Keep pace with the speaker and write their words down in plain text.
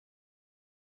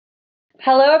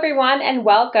Hello everyone and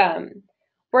welcome.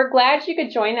 We're glad you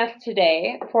could join us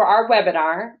today for our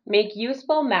webinar, Make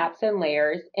Useful Maps and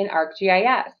Layers in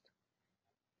ArcGIS.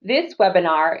 This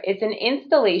webinar is an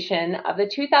installation of the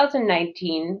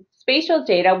 2019 Spatial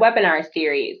Data webinar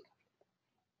series.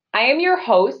 I am your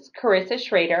host, Carissa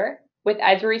Schrader, with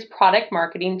Esri's product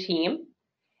marketing team,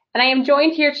 and I am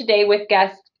joined here today with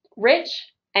guests Rich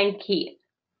and Keith.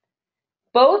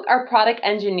 Both are product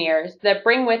engineers that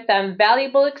bring with them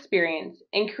valuable experience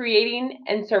in creating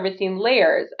and servicing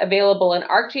layers available in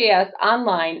ArcGIS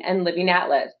Online and Living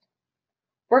Atlas.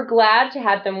 We're glad to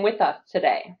have them with us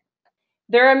today.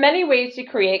 There are many ways to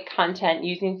create content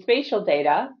using spatial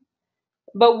data,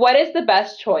 but what is the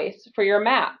best choice for your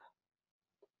map?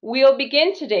 We'll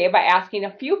begin today by asking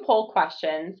a few poll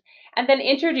questions and then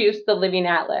introduce the Living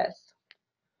Atlas.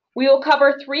 We will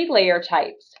cover 3 layer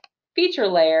types: feature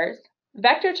layers,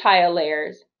 vector tile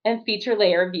layers, and feature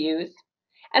layer views,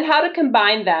 and how to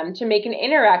combine them to make an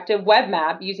interactive web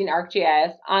map using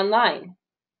ArcGIS Online.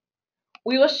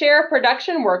 We will share a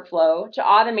production workflow to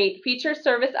automate feature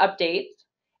service updates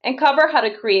and cover how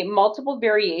to create multiple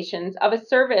variations of a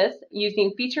service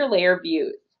using feature layer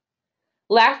views.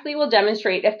 Lastly, we'll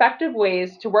demonstrate effective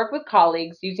ways to work with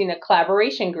colleagues using a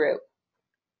collaboration group.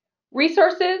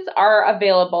 Resources are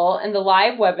available in the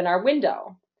live webinar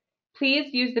window.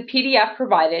 Please use the PDF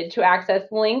provided to access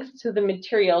links to the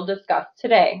material discussed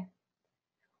today.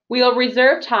 We will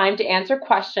reserve time to answer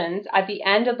questions at the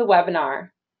end of the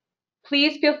webinar.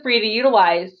 Please feel free to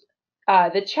utilize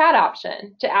the chat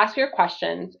option to ask your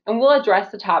questions, and we'll address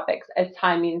the topics as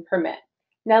timing permits.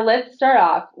 Now let's start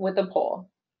off with a poll.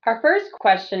 Our first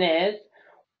question is,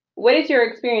 what is your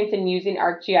experience in using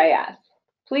ArcGIS?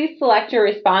 Please select your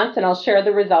response and I'll share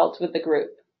the results with the group.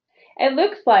 It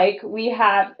looks like we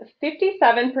have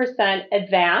 57%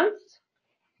 advanced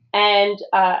and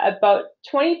about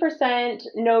 20%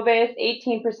 novice,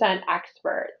 18%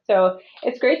 expert. So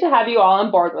it's great to have you all on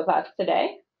board with us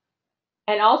today.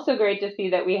 And also great to see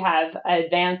that we have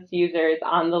advanced users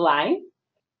on the line.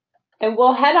 And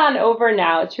we'll head on over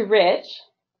now to Rich,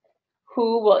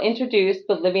 who will introduce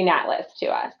the Living Atlas to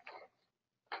us.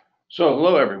 So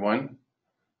hello everyone.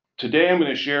 Today I'm going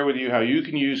to share with you how you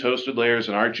can use hosted layers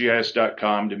on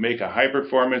ArcGIS.com to make a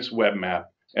high-performance web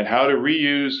map and how to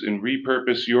reuse and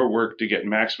repurpose your work to get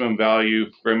maximum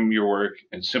value from your work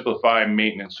and simplify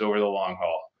maintenance over the long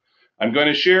haul. I'm going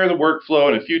to share the workflow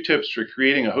and a few tips for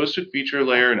creating a hosted feature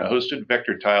layer and a hosted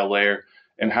vector tile layer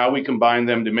and how we combine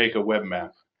them to make a web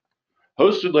map.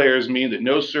 Hosted layers mean that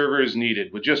no server is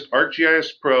needed. With just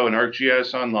ArcGIS Pro and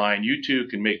ArcGIS Online, you too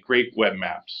can make great web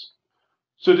maps.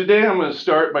 So today I'm going to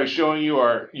start by showing you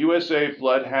our USA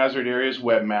Flood Hazard Areas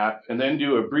web map and then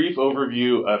do a brief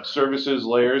overview of services,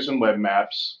 layers, and web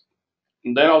maps.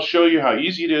 And then I'll show you how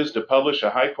easy it is to publish a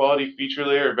high-quality feature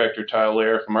layer or vector tile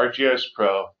layer from ArcGIS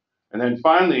Pro. And then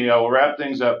finally, I will wrap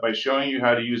things up by showing you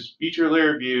how to use feature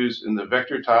layer views in the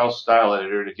vector tile style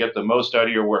editor to get the most out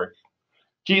of your work.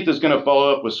 Keith is going to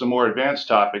follow up with some more advanced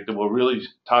topics that will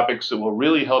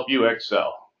really help you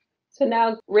excel. So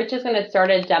now Rich is going to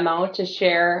start a demo to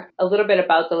share a little bit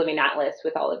about the Living Atlas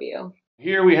with all of you.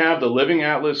 Here we have the Living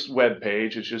Atlas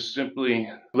webpage. It's just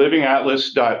simply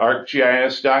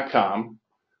livingatlas.arcgis.com.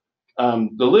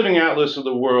 The Living Atlas of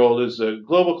the world is a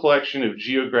global collection of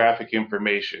geographic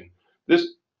information. The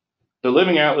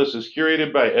Living Atlas is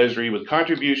curated by Esri with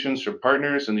contributions from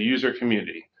partners in the user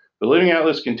community. The Living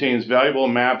Atlas contains valuable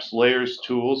maps, layers,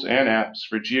 tools, and apps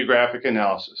for geographic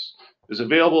analysis. It is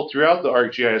available throughout the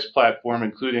ArcGIS platform,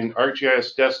 including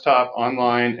ArcGIS Desktop,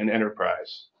 Online, and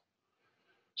Enterprise.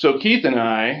 So Keith and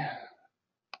I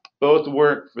both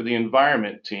work for the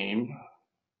environment team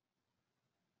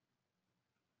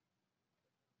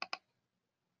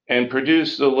and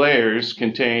produce the layers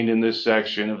contained in this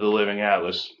section of the Living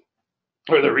Atlas,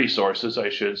 or the resources, I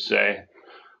should say.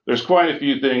 There's quite a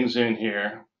few things in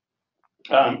here.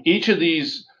 Each of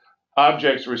these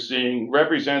objects we're seeing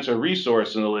represents a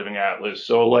resource in the Living Atlas,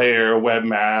 so a layer, a web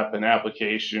map, an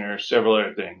application, or several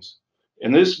other things.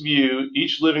 In this view,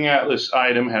 each Living Atlas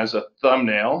item has a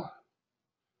thumbnail,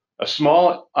 a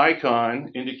small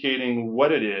icon indicating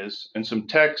what it is, and some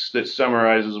text that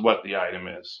summarizes what the item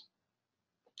is.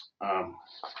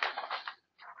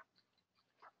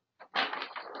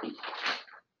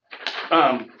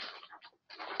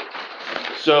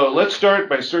 So let's start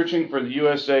by searching for the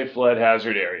USA flood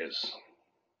hazard areas.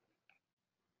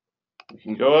 We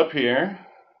can go up here.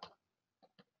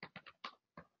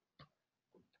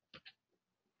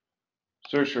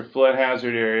 Search for flood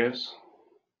hazard areas.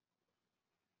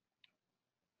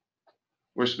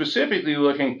 We're specifically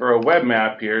looking for a web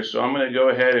map here, so I'm going to go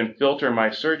ahead and filter my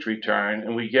search return,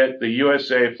 and we get the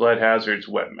USA Flood Hazards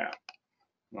web map.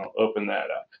 I'll open that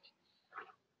up.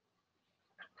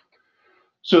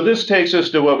 So this takes us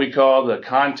to what we call the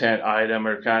content item,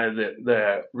 or kind of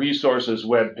the resources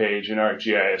web page in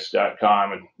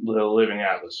ArcGIS.com and the Living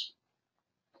Atlas.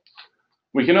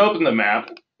 We can open the map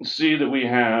and see that we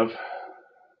have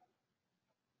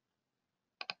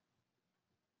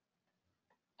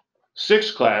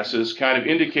six classes, kind of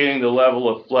indicating the level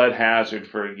of flood hazard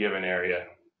for a given area.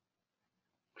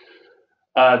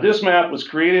 This map was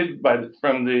created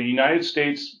from the United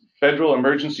States Federal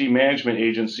Emergency Management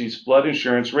Agency's flood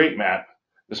insurance rate map.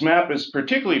 This map is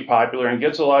particularly popular and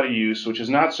gets a lot of use, which is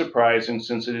not surprising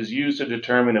since it is used to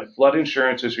determine if flood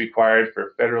insurance is required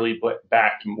for federally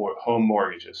backed home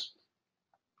mortgages.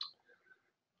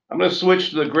 I'm going to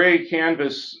switch to the gray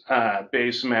canvas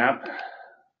base map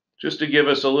just to give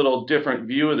us a little different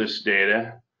view of this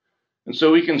data. And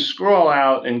so we can scroll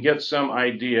out and get some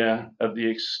idea of the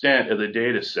extent of the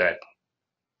data set. It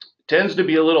tends to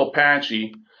be a little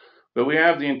patchy, but we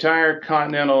have the entire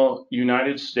continental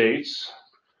United States.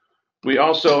 We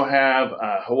also have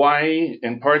Hawaii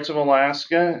and parts of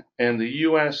Alaska and the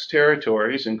U.S.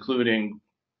 territories, including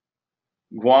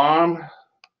Guam,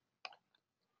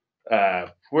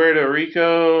 Puerto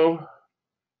Rico,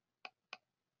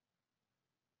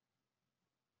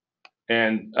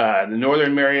 and the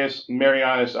Northern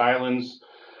Marianas Islands,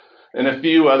 and a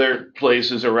few other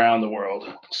places around the world.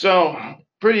 So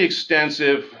pretty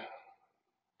extensive.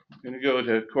 I'm going to go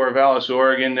to Corvallis,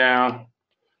 Oregon now,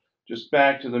 just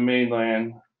back to the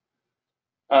mainland.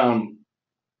 And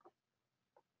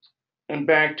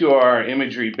back to our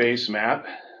imagery base map.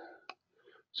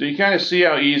 So you kind of see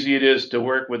how easy it is to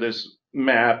work with this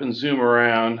map and zoom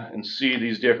around and see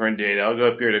these different data. I'll go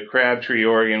up here to Crabtree,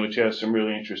 Oregon, which has some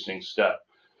really interesting stuff.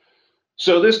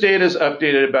 So this data is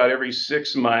updated about every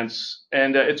 6 months,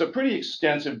 and it's a pretty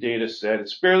extensive data set.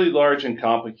 It's fairly large and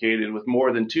complicated with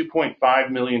more than 2.5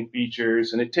 million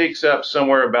features, and it takes up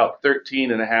somewhere about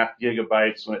 13.5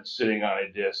 gigabytes when it's sitting on a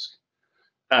disk.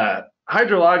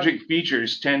 Hydrologic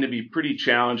features tend to be pretty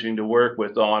challenging to work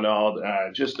with all in all,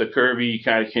 just the curvy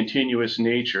kind of continuous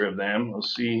nature of them. We'll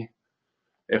see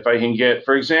if I can get,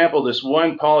 for example, this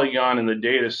one polygon in the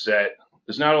data set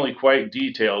is not only quite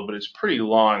detailed, but it's pretty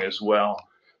long as well.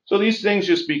 So these things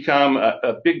just become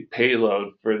a big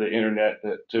payload for the internet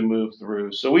to move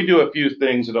through. So we do a few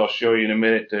things that I'll show you in a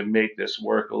minute to make this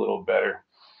work a little better.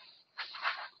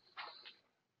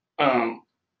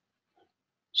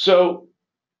 So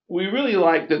we really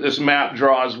like that this map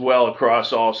draws well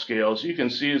across all scales. You can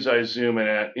see as I zoom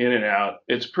in and out,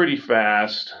 it's pretty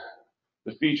fast.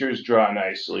 The features draw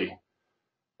nicely.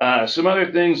 Some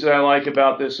other things that I like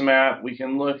about this map, we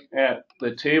can look at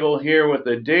the table here with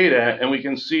the data, and we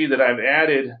can see that I've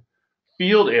added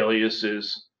field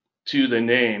aliases to the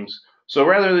names. So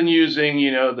rather than using,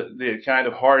 the kind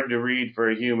of hard to read for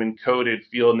a human coded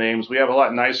field names, we have a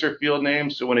lot nicer field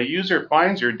names. So when a user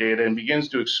finds your data and begins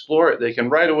to explore it, they can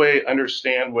right away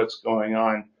understand what's going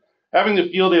on. Having the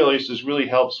field aliases really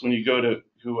helps when you go to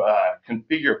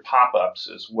configure pop-ups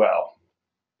as well.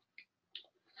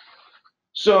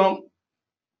 So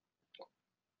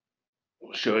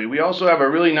I'll show you. We also have a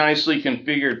really nicely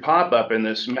configured pop-up in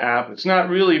this map. It's not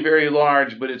really very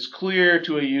large, but it's clear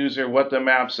to a user what the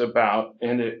map's about,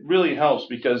 and it really helps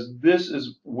because this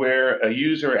is where a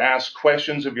user asks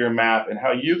questions of your map and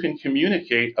how you can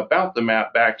communicate about the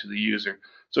map back to the user.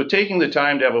 So taking the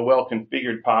time to have a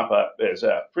well-configured pop-up is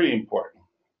pretty important.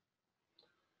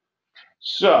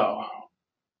 So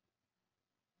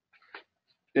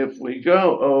if we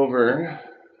go over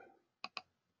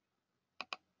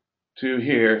to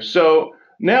here. So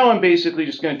now I'm basically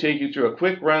just going to take you through a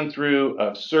quick run through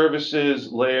of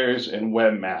services, layers, and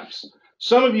web maps.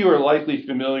 Some of you are likely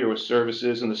familiar with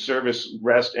services and the service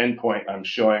REST endpoint I'm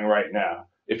showing right now.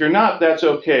 If you're not, that's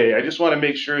okay. I just want to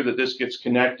make sure that this gets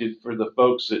connected for the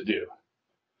folks that do.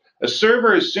 A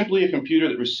server is simply a computer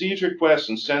that receives requests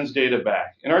and sends data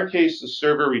back. In our case, the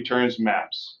server returns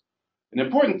maps. An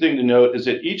important thing to note is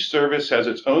that each service has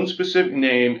its own specific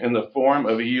name in the form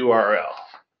of a URL.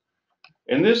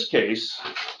 In this case,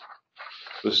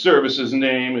 the service's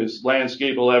name is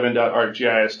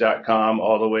landscape11.arcgis.com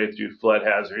all the way through flood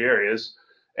hazard areas.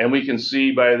 And we can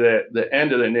see by the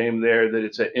end of the name there that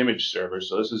it's an image server.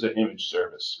 So this is an image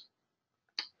service.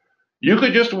 You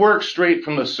could just work straight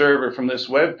from the server from this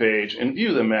web page and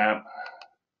view the map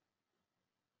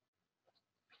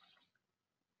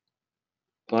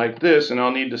like this. And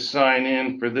I'll need to sign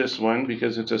in for this one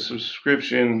because it's a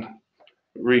subscription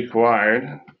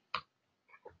required.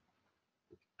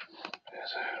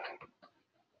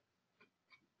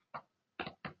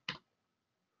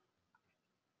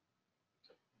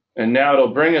 And now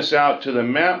it'll bring us out to the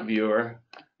map viewer,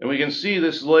 and we can see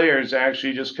this layer is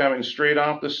actually just coming straight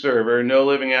off the server, no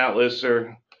living atlas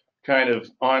or kind of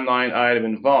online item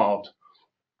involved.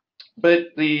 But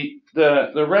the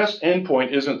REST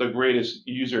endpoint isn't the greatest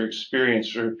user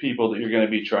experience for people that you're going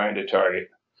to be trying to target.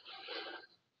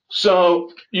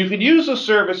 So you could use the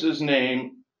service's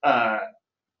name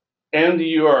and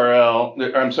the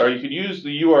URL. I'm sorry, you could use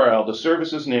the URL, the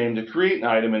service's name, to create an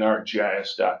item in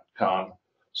ArcGIS.com.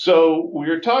 So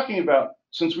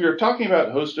since we are talking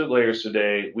about hosted layers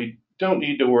today, we don't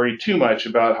need to worry too much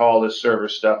about how all this server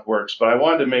stuff works, but I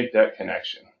wanted to make that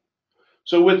connection.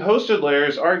 So with hosted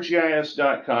layers,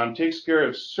 ArcGIS.com takes care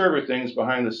of server things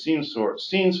behind the scenes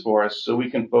for us so we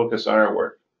can focus on our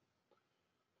work.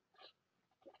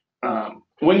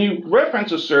 When you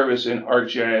reference a service in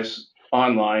ArcGIS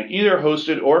Online, either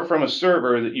hosted or from a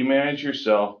server that you manage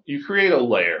yourself, you create a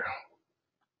layer.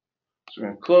 So we're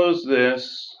going to close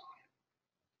this,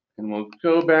 and we'll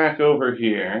go back over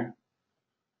here.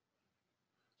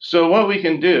 So what we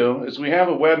can do is we have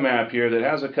a web map here that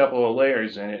has a couple of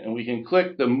layers in it, and we can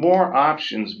click the More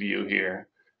Options view here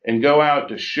and go out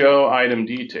to Show Item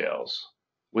Details,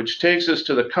 which takes us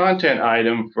to the content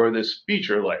item for this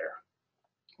feature layer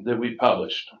that we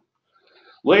published.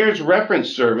 Layers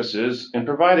reference services and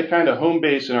provide a kind of home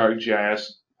base in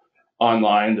ArcGIS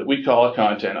Online that we call a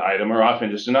content item, or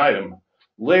often just an item.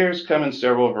 Layers come in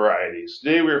several varieties.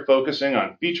 Today we're focusing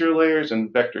on feature layers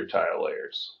and vector tile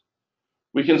layers.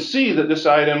 We can see that this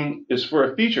item is for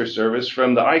a feature service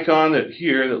from the icon that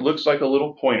looks like a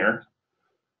little pointer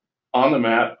on the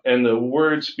map and the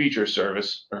words feature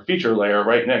service or feature layer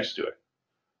right next to it.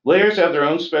 Layers have their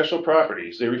own special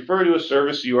properties. They refer to a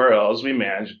service URL as we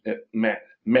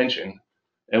mentioned,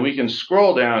 and we can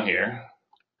scroll down here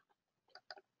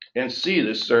and see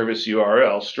this service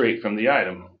URL straight from the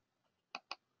item.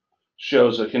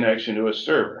 Shows a connection to a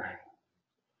server.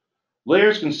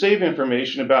 Layers can save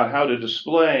information about how to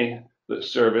display the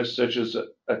service, such as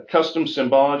a custom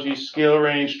symbology, scale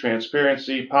range,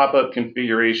 transparency, pop-up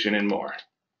configuration, and more.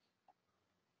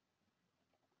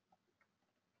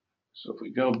 So if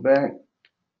we go back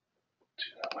to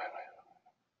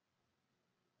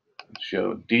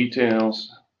show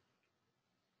details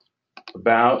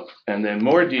about, and then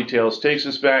more details takes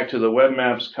us back to the web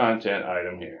maps content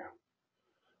item here.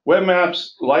 Web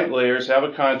maps, like layers, have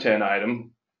a content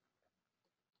item,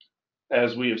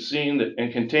 as we have seen,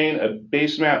 and contain a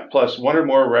base map plus one or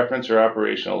more reference or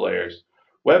operational layers.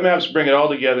 Web maps bring it all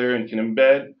together and can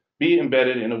be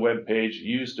embedded in a web page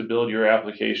used to build your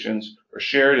applications or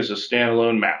shared as a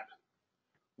standalone map.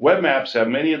 Web maps have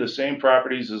many of the same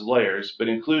properties as layers, but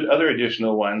include other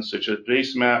additional ones such as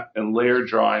base map and layer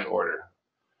drawing order.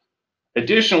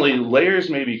 Additionally, layers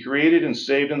may be created and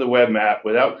saved in the web map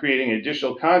without creating an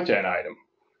additional content item.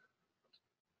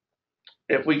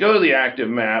 If we go to the active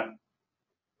map,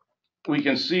 we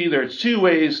can see there's two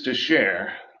ways to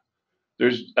share.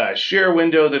 There's a share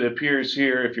window that appears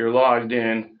here if you're logged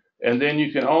in, and then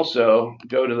you can also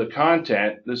go to the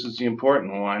content. This is the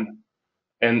important one.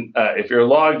 And if you're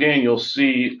logged in, you'll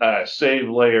see save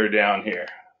layer down here.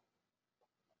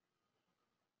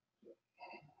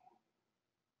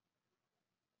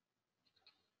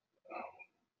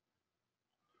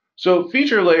 So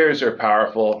feature layers are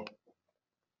powerful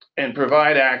and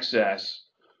provide access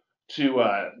to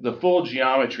the full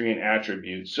geometry and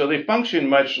attributes. So they function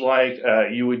much like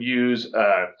you would use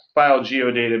a file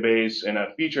geodatabase and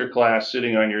a feature class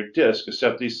sitting on your disk,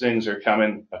 except these things are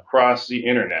coming across the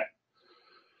internet.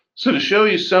 So to show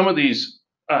you some of these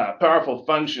powerful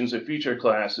functions of feature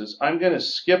classes, I'm going to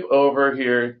skip over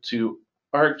here to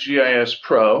ArcGIS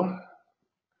Pro,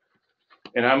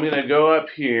 and I'm going to go up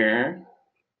here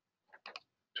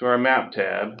to our map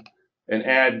tab and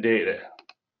add data.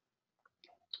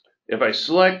 If I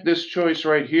select this choice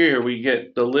right here, we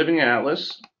get the living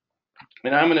atlas,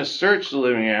 and I'm going to search the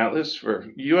living atlas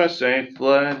for USA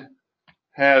flood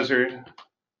hazard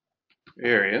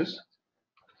areas.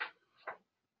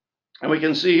 And we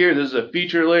can see here, this is a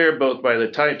feature layer, both by the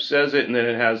type says it, and then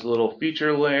it has a little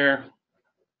feature layer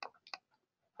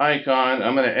icon.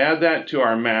 I'm going to add that to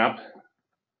our map,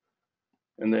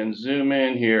 and then zoom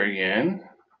in here again.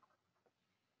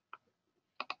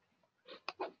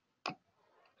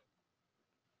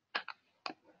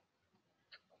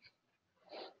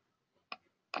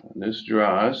 And this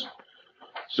draws.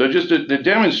 So just to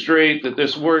demonstrate that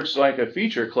this works like a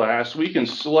feature class, we can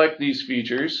select these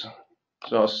features.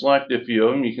 So I'll select a few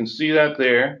of them. You can see that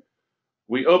there.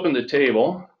 We open the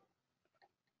table.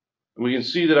 We can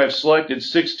see that I've selected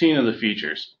 16 of the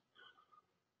features.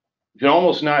 You can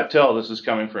almost not tell this is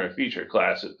coming from a feature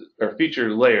class or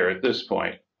feature layer at this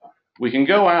point. We can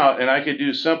go out and I could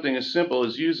do something as simple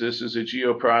as use this as a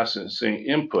geoprocessing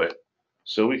input.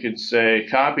 So we could say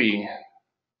copy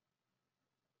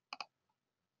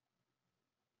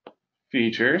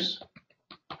features,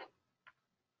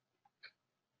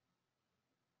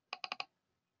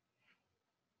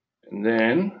 and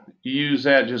then use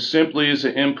that just simply as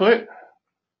an input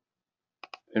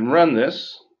and run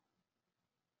this.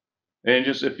 And in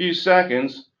just a few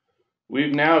seconds,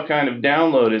 we've now kind of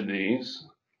downloaded these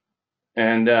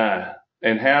and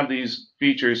have these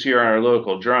features here on our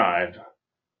local drive.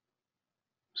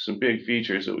 Some big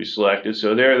features that we selected,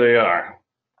 so there they are.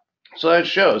 So that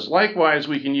shows. Likewise,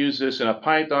 we can use this in a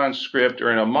Python script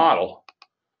or in a model.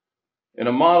 In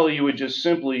a model, you would just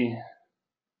simply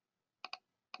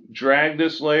drag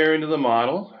this layer into the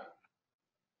model.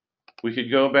 We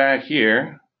could go back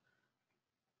here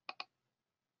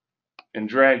and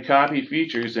drag copy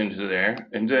features into there,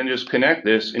 and then just connect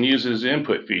this and use it as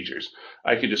input features.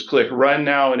 I could just click run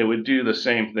now and it would do the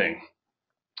same thing.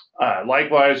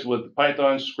 Likewise with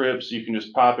Python scripts, you can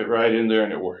just pop it right in there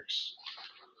and it works.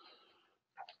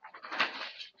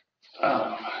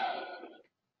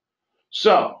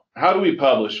 So how do we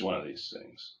publish one of these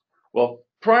things? Well,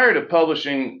 prior to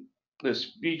publishing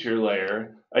this feature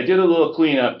layer, I did a little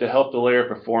cleanup to help the layer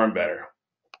perform better,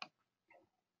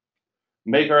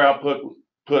 make our output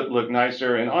look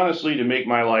nicer, and honestly to make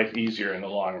my life easier in the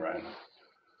long run.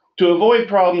 To avoid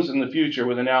problems in the future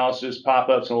with analysis,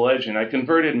 pop-ups, and legend, I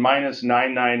converted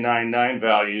 -9999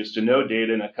 values to no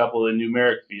data in a couple of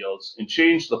numeric fields and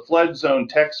changed the flood zone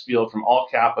text field from all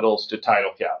capitals to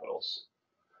title capitals.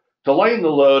 To lighten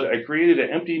the load, I created an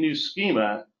empty new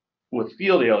schema with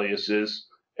field aliases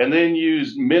and then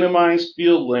used minimized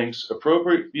field links,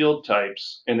 appropriate field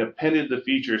types, and appended the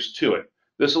features to it.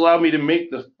 This allowed me to make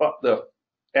the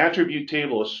attribute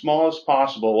table as small as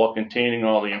possible while containing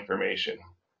all the information.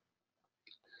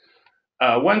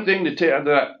 One thing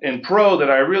in Pro that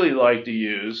I really like to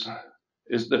use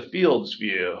is the fields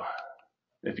view.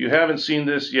 If you haven't seen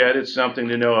this yet, it's something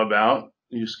to know about.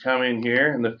 You just come in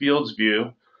here in the fields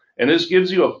view, and this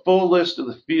gives you a full list of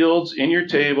the fields in your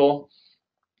table.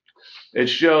 It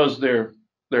shows their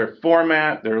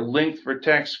format, their length for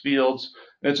text fields.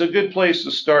 And it's a good place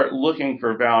to start looking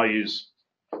for values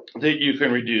that you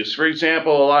can reduce. For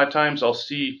example, a lot of times I'll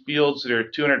see fields that are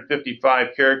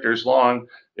 255 characters long.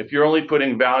 If you're only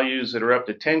putting values that are up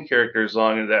to 10 characters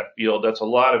long into that field, that's a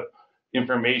lot of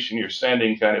information you're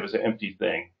sending kind of as an empty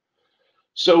thing.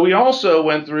 So we also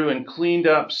went through and cleaned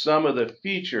up some of the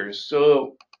features.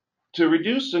 So to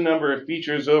reduce the number of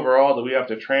features overall that we have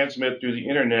to transmit through the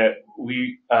internet,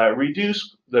 we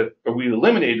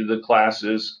eliminated the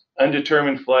classes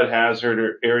undetermined flood hazard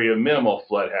or area minimal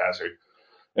flood hazard.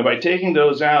 And by taking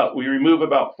those out, we remove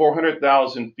about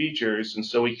 400,000 features, and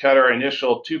so we cut our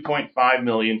initial 2.5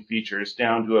 million features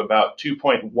down to about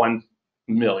 2.1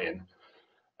 million.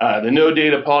 The no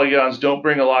data polygons don't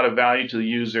bring a lot of value to the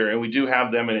user, and we do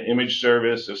have them in an image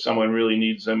service if someone really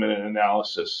needs them in an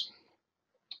analysis.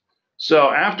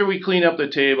 So after we clean up the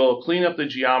table, clean up the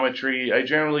geometry, I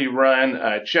generally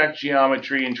run check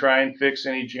geometry and try and fix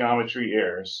any geometry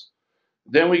errors.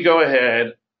 Then we go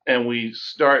ahead and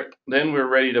then we're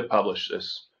ready to publish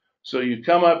this. So you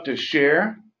come up to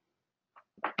share.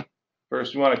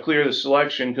 First, we want to clear the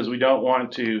selection because we don't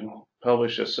want to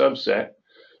publish a subset.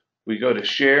 We go to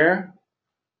share,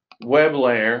 web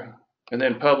layer, and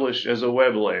then publish as a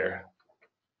web layer.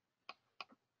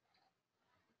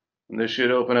 And this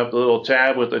should open up the little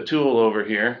tab with a tool over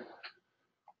here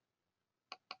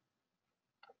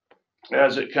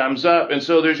as it comes up. And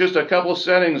so there's just a couple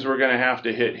settings we're going to have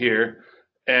to hit here.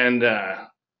 And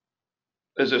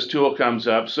as this tool comes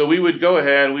up, so we would go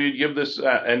ahead, we would give this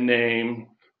a name.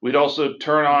 We'd also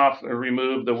turn off or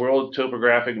remove the world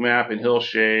topographic map and hill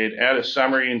shade, add a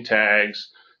summary and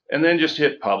tags, and then just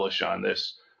hit publish on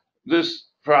this. This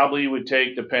probably would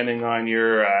take, depending on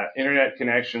your internet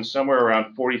connection, somewhere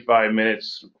around 45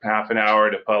 minutes, half an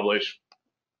hour to publish.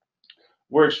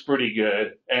 Works pretty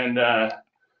good. And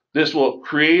this will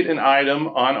create an item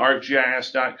on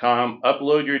ArcGIS.com,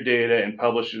 upload your data, and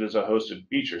publish it as a hosted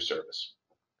feature service.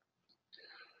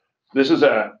 This is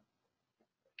a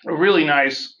really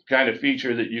nice kind of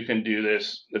feature that you can do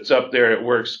this. It's up there, it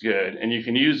works good, and you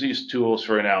can use these tools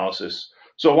for analysis.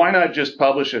 So why not just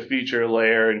publish a feature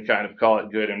layer and kind of call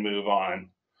it good and move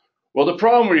on? Well, the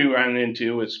problem we run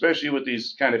into, especially with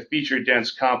these kind of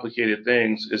feature-dense, complicated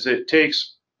things, is it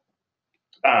takes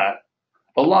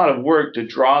a lot of work to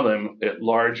draw them at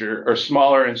larger or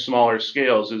smaller and smaller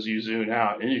scales as you zoom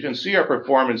out. And you can see our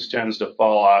performance tends to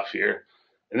fall off here.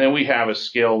 And then we have a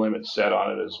scale limit set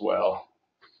on it as well.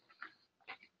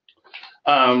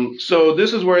 So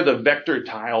this is where the vector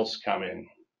tiles come in.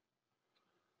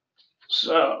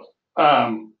 So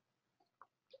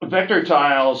vector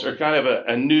tiles are kind of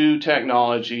a new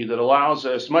technology that allows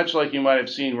us, much like you might have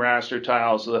seen raster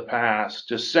tiles in the past,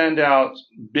 to send out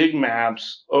big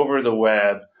maps over the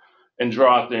web and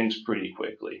draw things pretty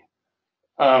quickly.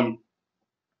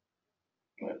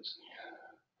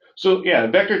 So yeah,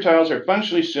 vector tiles are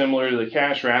functionally similar to the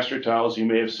cache raster tiles you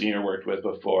may have seen or worked with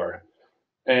before.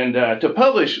 And to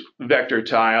publish vector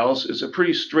tiles is a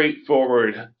pretty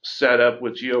straightforward setup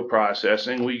with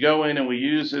geoprocessing. We go in and we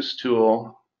use this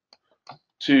tool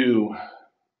to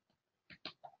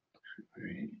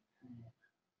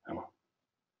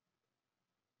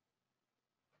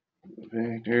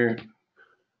vector.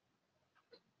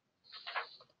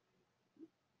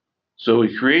 So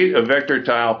we create a vector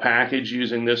tile package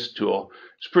using this tool.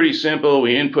 It's pretty simple.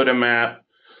 We input a map.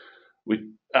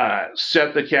 We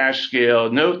set the cache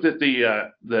scale. Note that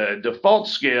the default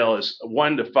scale is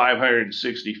 1 to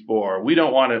 564. We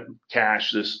don't want to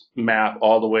cache this map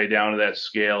all the way down to that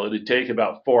scale. It would take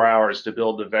about 4 hours to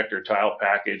build the vector tile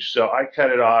package. So I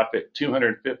cut it off at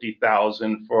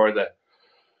 250,000 for the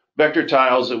vector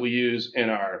tiles that we use in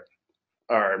our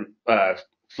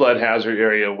flood hazard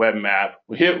area web map.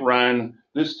 We hit run.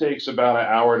 This takes about an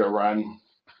hour to run,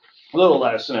 a little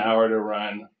less than an hour to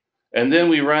run. And then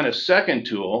we run a second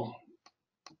tool,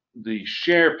 the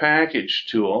share package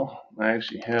tool. I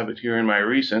actually have it here in my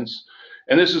recents.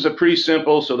 And this is a pretty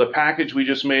simple, so the package we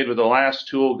just made with the last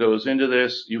tool goes into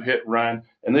this, you hit run,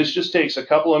 and this just takes a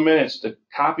couple of minutes to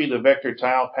copy the vector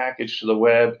tile package to the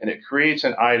web, and it creates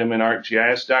an item in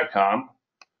ArcGIS.com.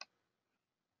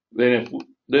 Then if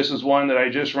this is one that I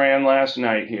just ran last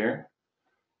night here.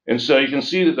 And so you can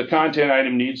see that the content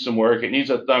item needs some work. It needs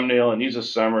a thumbnail, it needs a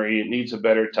summary, it needs a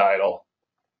better title.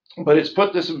 But it's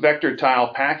put this vector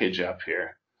tile package up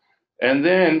here. And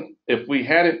then if we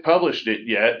hadn't published it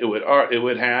yet, it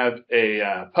would have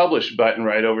a publish button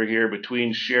right over here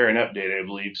between share and update, I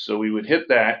believe. So we would hit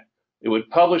that. It would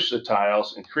publish the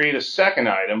tiles and create a second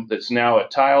item that's now a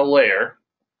tile layer.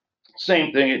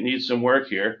 Same thing, it needs some work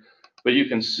here. But you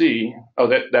can see,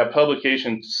 that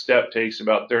publication step takes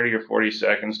about 30 or 40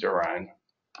 seconds to run.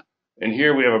 And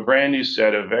here we have a brand new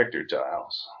set of vector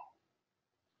tiles.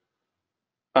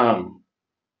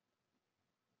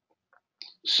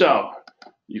 So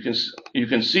you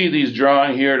can see these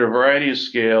drawing here at a variety of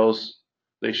scales.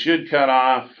 They should cut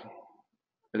off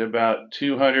at about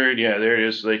 200. Yeah, there it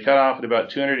is. So they cut off at about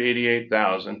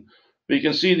 288,000. But you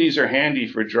can see these are handy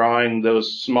for drawing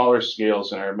those smaller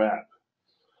scales in our map.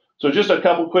 So just a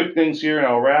couple quick things here and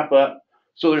I'll wrap up.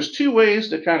 So there's two ways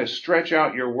to kind of stretch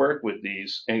out your work with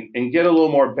these and get a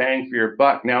little more bang for your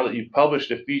buck. Now that you've published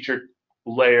a feature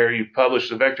layer, you've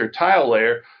published a vector tile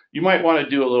layer, you might want to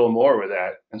do a little more with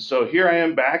that. And so here I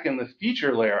am back in the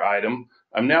feature layer item.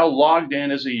 I'm now logged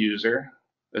in as a user,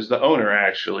 as the owner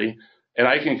actually, and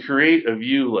I can create a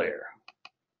view layer.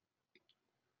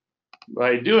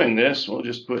 By doing this, we'll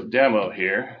just put demo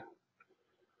here.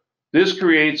 This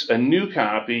creates a new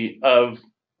copy of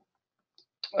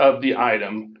the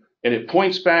item, and it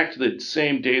points back to the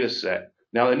same data set.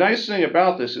 Now, the nice thing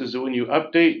about this is that when you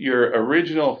update your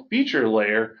original feature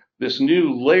layer, this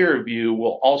new layer view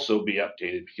will also be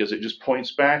updated because it just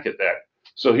points back at that.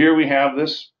 So here we have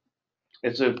this.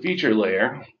 It's a feature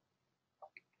layer,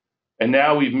 and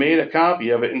now we've made a copy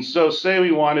of it. And so say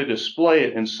we want to display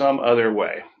it in some other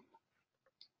way.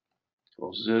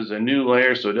 Well, this is a new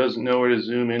layer, so it doesn't know where to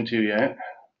zoom into yet.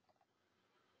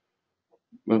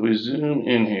 But we zoom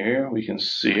in here, we can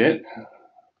see it,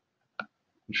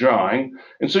 drawing.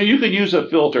 And so you could use a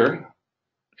filter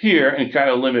here and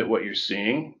kind of limit what you're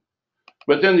seeing.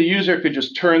 But then the user could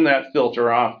just turn that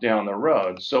filter off down the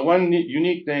road. So one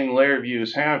unique thing layer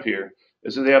views have here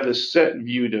is that they have this set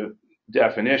view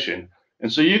definition.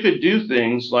 And so you could do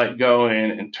things like go in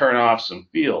and turn off some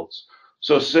fields.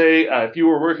 So say if you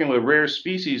were working with rare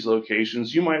species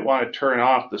locations, you might want to turn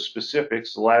off the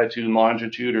specifics, the latitude and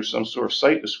longitude, or some sort of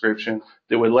site description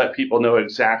that would let people know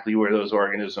exactly where those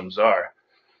organisms are.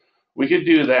 We could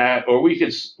do that, or we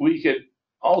could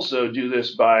also do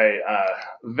this by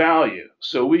value.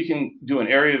 So we can do an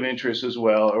area of interest as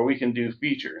well, or we can do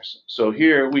features. So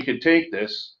here we could take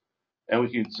this and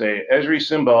we could say Esri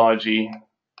symbology,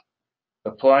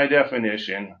 apply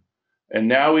definition, and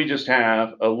now we just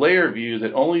have a layer view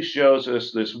that only shows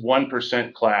us this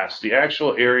 1% class, the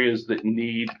actual areas that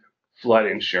need flood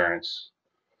insurance.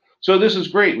 So this is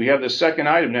great. We have the second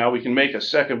item now. We can make a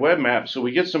second web map, so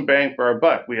we get some bang for our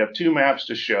buck. We have two maps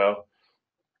to show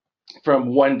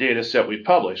from one data set we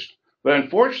published. But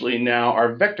unfortunately now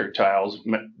our vector tiles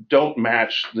don't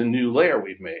match the new layer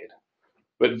we've made.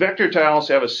 But vector tiles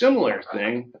have a similar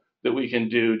thing that we can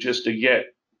do just to get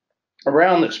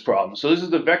around this problem. So this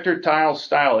is the vector tile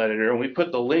style editor, and we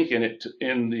put the link in it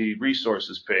in the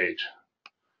resources page.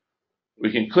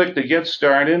 We can click to get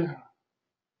started.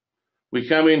 We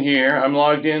come in here. I'm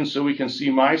logged in so we can see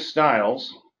my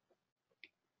styles.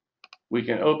 We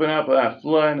can open up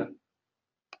flood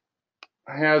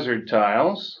hazard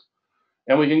tiles,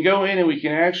 and we can go in and we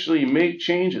can actually make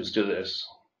changes to this.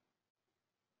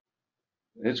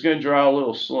 It's going to draw a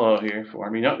little slow here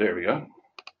for me. Oh, there we go.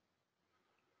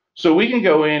 So we can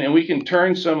go in and we can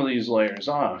turn some of these layers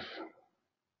off.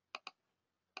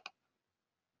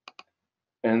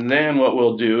 And then what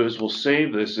we'll do is we'll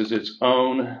save this as its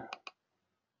own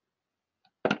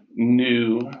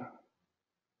new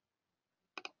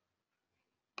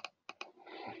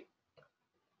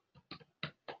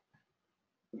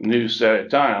set of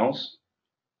tiles.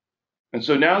 And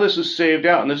so now this is saved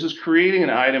out, and this is creating an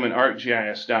item in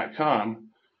ArcGIS.com.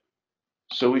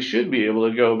 So we should be able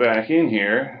to go back in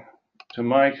here to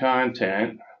my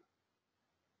content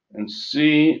and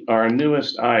see our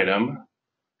newest item.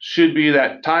 Should be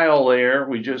that tile layer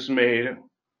we just made,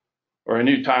 or a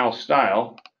new tile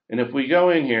style. And if we go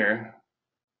in here,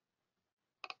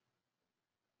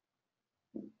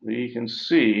 we can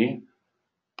see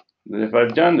that if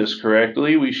I've done this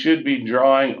correctly, we should be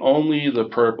drawing only the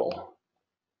purple.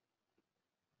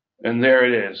 And there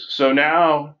it is. So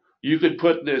now you could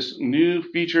put this new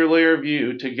feature layer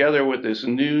view together with this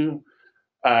new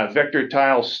vector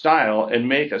tile style and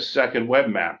make a second web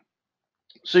map.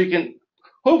 So you can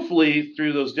hopefully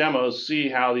through those demos see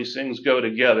how these things go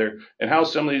together and how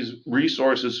some of these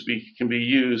resources can be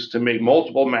used to make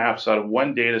multiple maps out of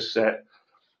one data set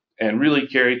and really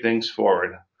carry things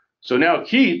forward. So now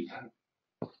Keith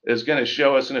is going to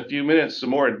show us in a few minutes some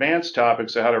more advanced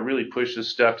topics of how to really push this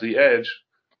stuff to the edge.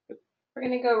 We're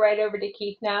going to go right over to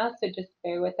Keith now, so just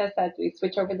bear with us as we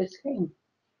switch over the screen.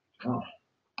 Oh.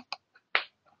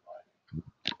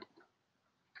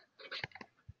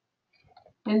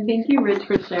 And thank you, Rich,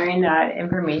 for sharing that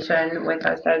information with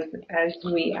us as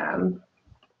we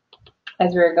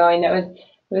were going. It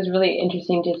was really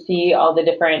interesting to see all the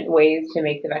different ways to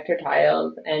make the vector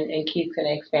tiles, and Keith's going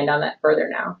to expand on that further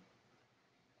now.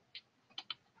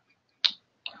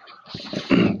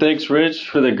 Thanks, Rich,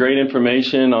 for the great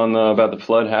information on about the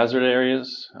flood hazard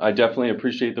areas. I definitely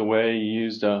appreciate the way you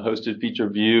used a hosted feature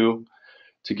view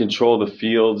to control the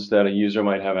fields that a user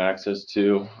might have access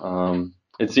to.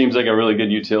 It seems like a really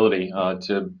good utility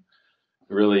to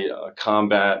really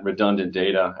combat redundant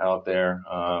data out there,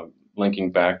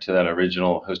 linking back to that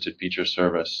original hosted feature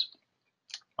service.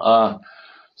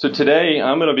 So today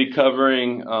I'm going to be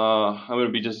covering, I'm going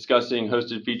to be discussing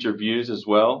hosted feature views as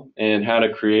well and how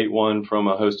to create one from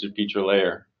a hosted feature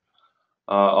layer.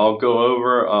 I'll go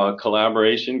over a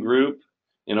collaboration group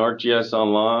in ArcGIS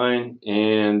Online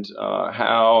and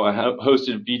how a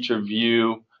hosted feature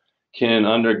view can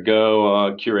undergo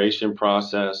a curation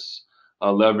process,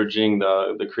 leveraging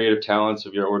the creative talents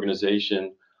of your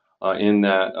organization in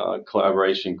that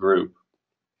collaboration group.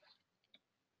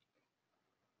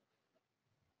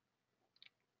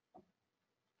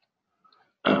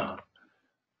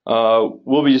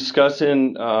 We'll be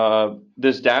discussing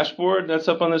this dashboard that's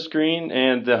up on the screen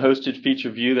and the hosted feature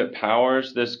view that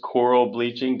powers this coral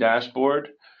bleaching dashboard,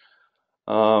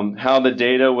 how the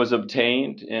data was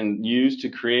obtained and used to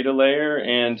create a layer,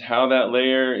 and how that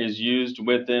layer is used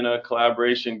within a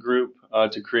collaboration group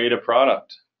to create a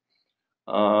product.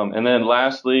 And then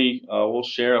lastly, we'll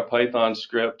share a Python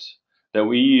script that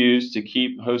we use to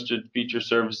keep hosted feature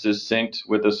services synced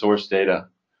with the source data.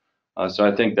 So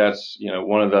I think that's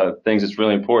one of the things that's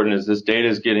really important is this data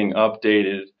is getting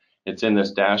updated. It's in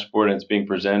this dashboard and it's being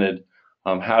presented.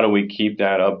 How do we keep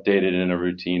that updated in a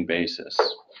routine basis?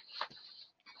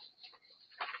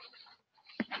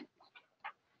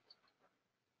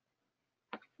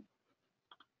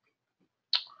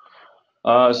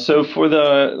 So for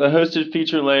the hosted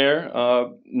feature layer,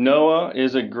 NOAA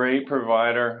is a great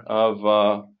provider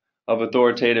of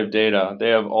authoritative data. They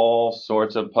have all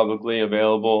sorts of publicly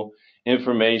available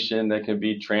information that can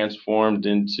be transformed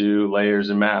into layers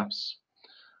and maps.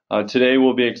 Today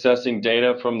we'll be accessing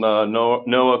data from the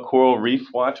NOAA Coral Reef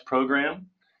Watch program,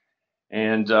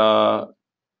 and go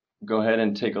ahead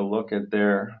and take a look at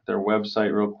their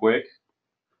website real quick.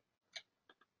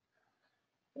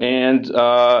 And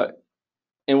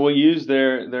we'll use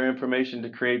their information to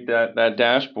create that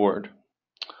dashboard.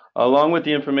 Along with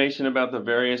the information about the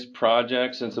various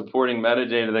projects and supporting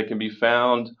metadata that can be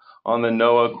found on the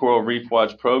NOAA Coral Reef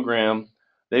Watch program,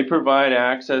 they provide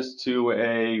access to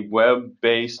a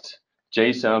web-based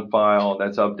JSON file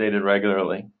that's updated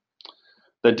regularly.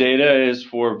 The data is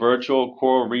for virtual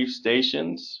coral reef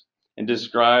stations and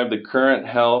describe the current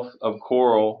health of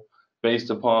coral based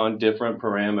upon different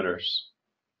parameters.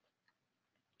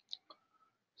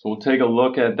 So we'll take a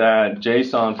look at that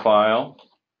JSON file.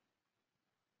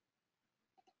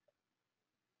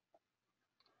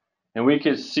 And we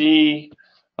could see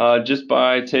just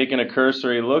by taking a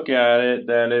cursory look at it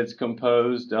that it's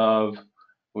composed of,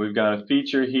 we've got a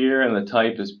feature here and the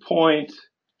type is point,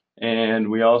 and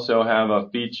we also have a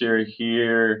feature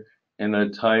here and the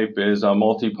type is a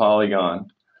multi-polygon,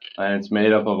 and it's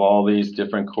made up of all these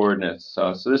different coordinates.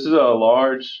 So this is a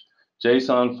large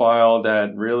JSON file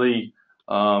that really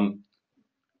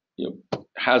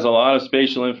has a lot of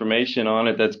spatial information on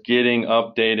it that's getting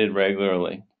updated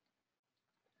regularly.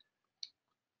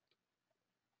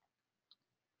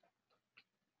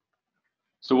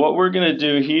 So what we're going to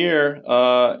do here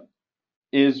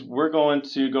is we're going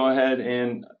to go ahead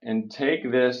and take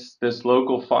this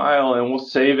local file and we'll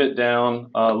save it down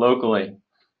locally.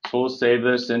 So we'll save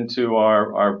this into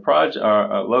our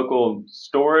local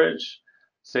storage,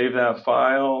 save that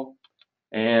file,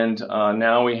 and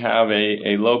now we have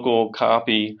a local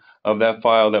copy of that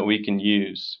file that we can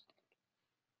use.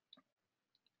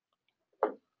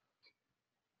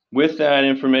 With that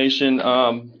information,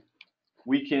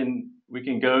 we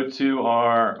can go to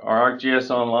our ArcGIS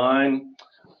Online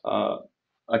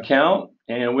account,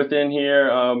 and within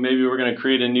here, maybe we're going to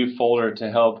create a new folder to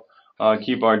help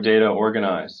keep our data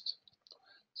organized.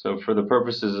 So for the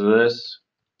purposes of this,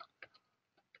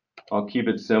 I'll keep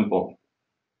it simple.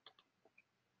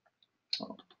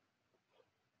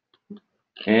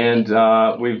 And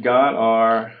we've got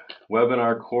our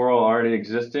webinar coral already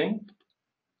existing,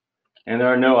 and there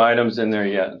are no items in there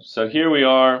yet. So here we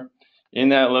are in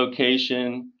that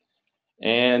location,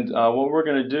 and what we're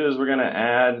going to do is we're going to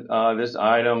add this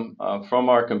item from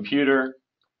our computer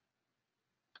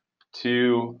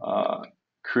to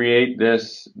create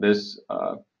this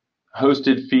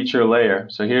hosted feature layer.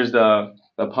 So here's the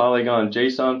Polygon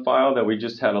JSON file that we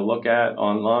just had a look at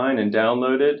online and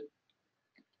downloaded.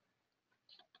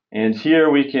 And here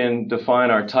we can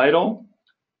define our title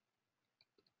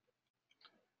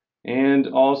and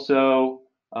also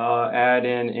add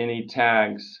in any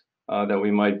tags that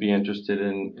we might be interested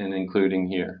in including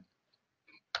here.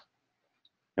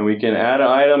 And we can add an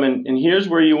item, and here's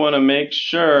where you want to make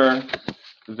sure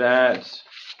that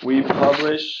we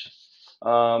publish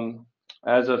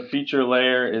as a feature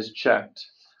layer is checked.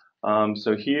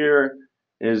 So here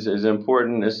is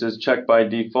important. This is checked by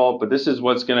default, but this is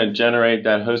what's going to generate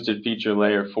that hosted feature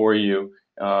layer for you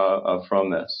from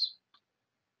this.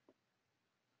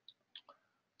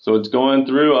 So it's going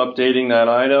through, updating that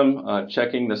item,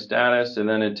 checking the status, and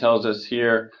then it tells us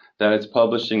here that it's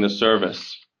publishing the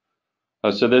service.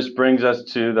 So this brings us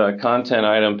to the content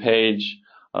item page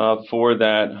for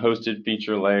that hosted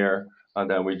feature layer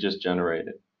that we just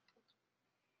generated.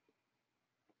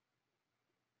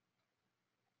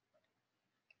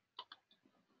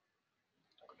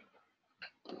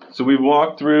 So we've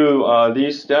walked through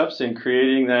these steps in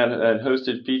creating that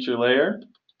hosted feature layer.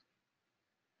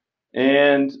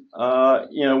 And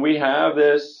we have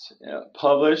this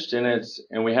published,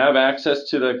 and we have access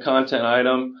to the content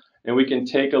item, and we can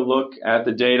take a look at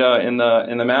the data in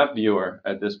the map viewer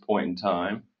at this point in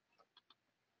time.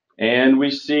 And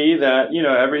we see that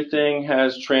everything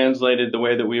has translated the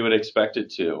way that we would expect it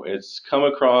to. It's come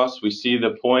across. We see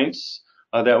the points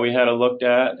that we had a look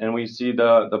at, and we see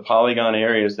the polygon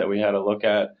areas that we had a look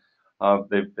at.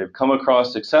 They've come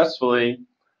across successfully.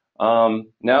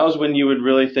 Now is when you would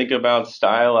really think about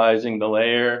stylizing the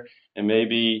layer and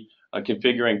maybe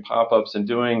configuring pop-ups and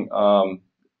doing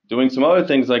some other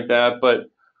things like that. But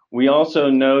we also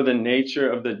know the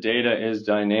nature of the data is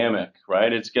dynamic,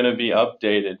 right? It's going to be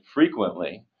updated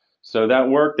frequently. So that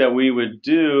work that we would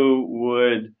do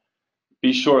would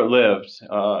be short-lived,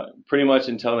 pretty much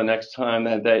until the next time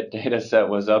that data set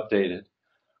was updated.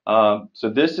 So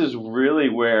this is really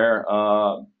where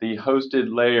the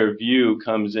hosted layer view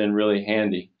comes in really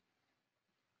handy.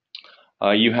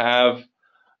 You have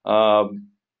a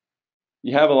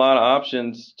lot of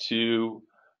options to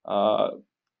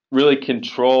really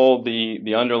control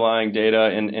the underlying data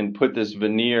and put this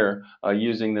veneer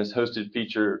using this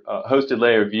hosted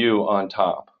layer view on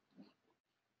top.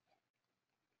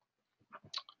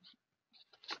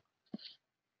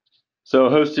 So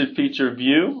hosted feature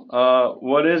view,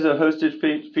 what is a hosted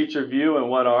feature view and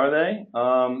what are they?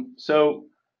 So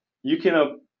you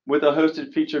can, with a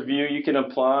hosted feature view, you can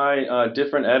apply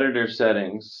different editor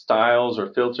settings, styles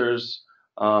or filters,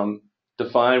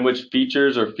 define which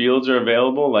features or fields are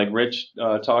available, like Rich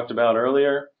talked about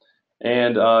earlier,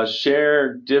 and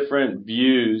share different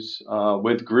views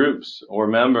with groups or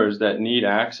members that need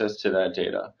access to that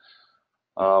data.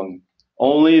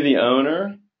 Only the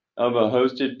owner of a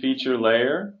hosted feature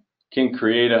layer can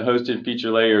create a hosted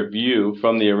feature layer view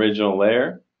from the original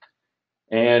layer.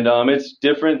 And it's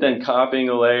different than copying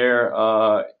a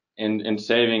layer and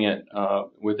saving it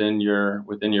within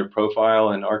your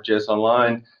profile in ArcGIS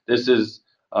Online. This is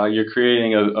you're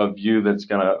creating a view that's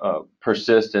going to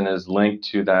persist and is linked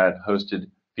to that hosted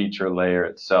feature layer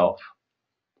itself.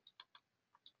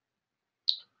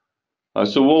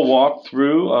 So we'll walk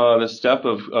through the step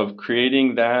of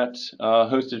creating that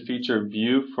hosted feature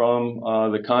view from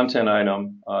the content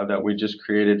item that we just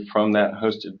created from that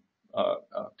hosted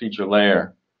feature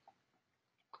layer.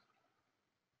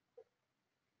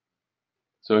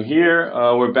 So here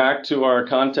we're back to our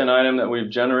content item that we've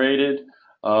generated.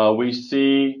 We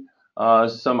see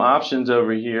some options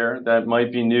over here that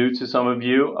might be new to some of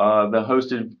you. The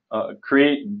hosted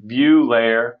create view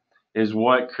layer is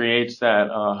what creates that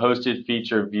hosted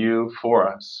feature view for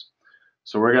us.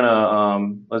 So we're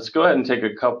gonna let's go ahead and take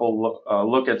a couple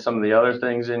look at some of the other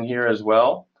things in here as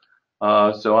well.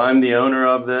 So I'm the owner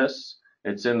of this.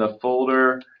 It's in the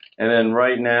folder, and then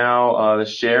right now the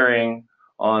sharing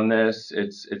on this,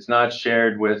 it's not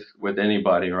shared with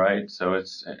anybody, right? So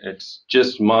it's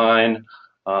just mine,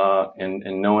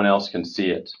 and no one else can see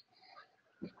it.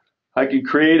 I could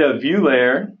create a view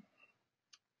layer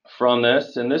from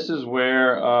this, and this is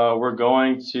where we're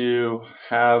going to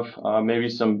have maybe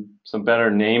some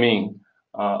better naming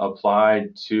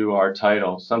applied to our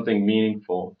title, something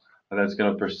meaningful that's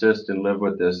going to persist and live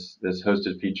with this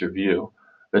hosted feature view.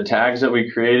 The tags that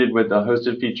we created with the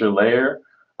hosted feature layer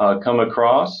come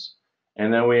across,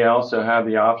 and then we also have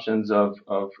the options of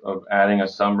adding a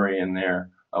summary in there,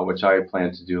 which I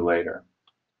plan to do later.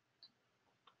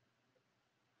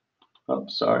 Oh,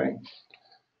 sorry.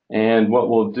 And what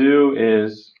we'll do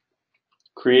is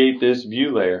create this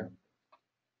view layer.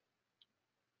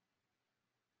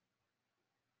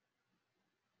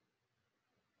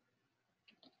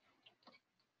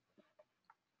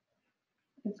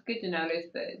 It's good to notice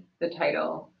the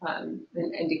title and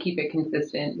to keep it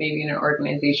consistent, maybe in an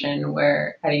organization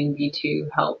where adding V2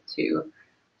 helped to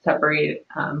separate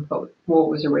what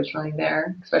was originally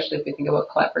there, especially if we think about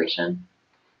collaboration.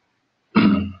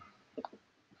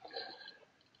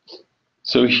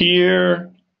 So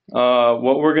here,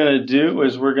 what we're going to do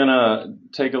is we're going to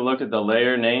take a look at the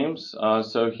layer names.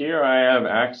 So here I have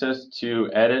access to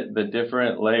edit the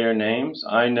different layer names.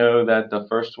 I know that the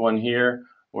first one here,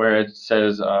 where it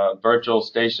says virtual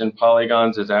station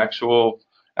polygons, is actually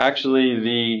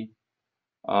the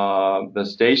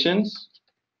stations.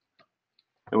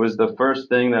 It was the first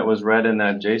thing that was read in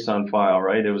that JSON file,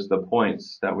 right? It was the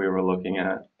points that we were looking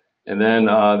at, and then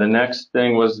the next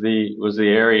thing was the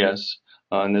areas.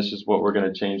 And this is what we're going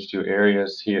to change to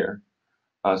areas here.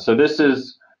 So this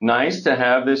is nice to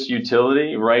have this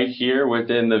utility right here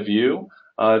within the view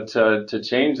to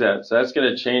change that. So that's going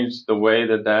to change the way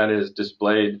that is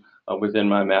displayed within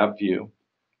my map view.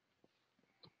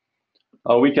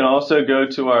 We can also go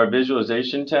to our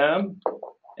visualization tab,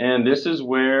 and this is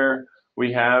where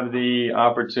we have the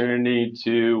opportunity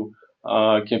to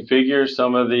configure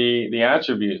some of the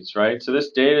attributes, right? So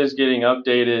this data is getting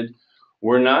updated.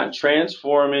 We're not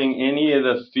transforming any of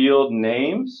the field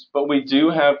names, but we do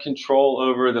have control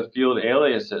over the field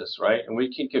aliases, right? And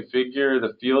we can configure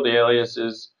the field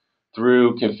aliases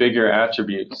through configure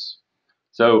attributes.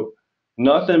 So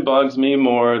nothing bugs me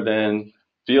more than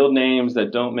field names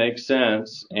that don't make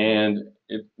sense, and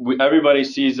everybody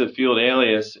sees a field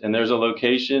alias, and there's a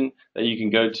location that you can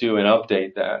go to and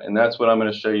update that, and that's what I'm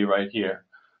going to show you right here.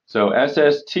 So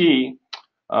SST,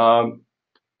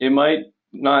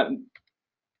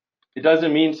 it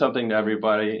doesn't mean something to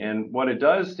everybody, and what it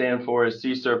does stand for is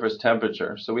sea surface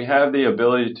temperature. So we have the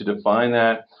ability to define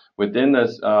that within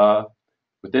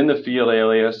the field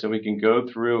alias, and we can go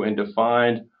through and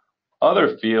define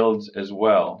other fields as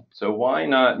well. So why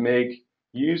not make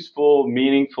useful,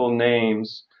 meaningful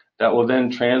names that will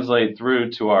then translate through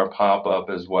to our pop-up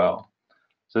as well.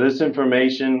 So this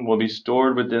information will be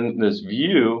stored within this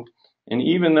view, and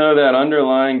even though that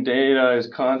underlying data is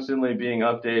constantly being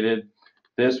updated,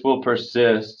 this will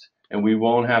persist and we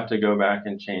won't have to go back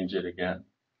and change it again.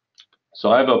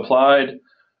 So I've applied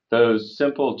those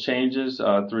simple changes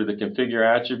through the configure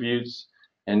attributes,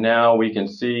 and now we can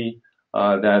see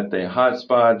that the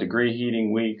hotspot, degree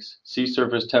heating weeks, sea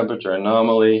surface temperature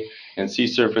anomaly, and sea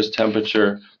surface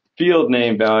temperature field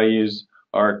name values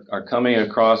are coming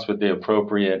across with the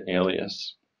appropriate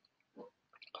alias.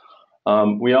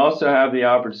 We also have the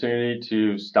opportunity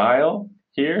to style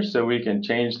here, so we can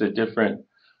change the different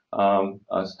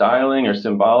styling or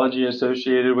symbology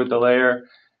associated with the layer.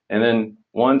 And then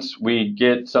once we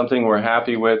get something we're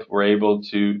happy with, we're able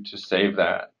to save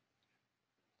that.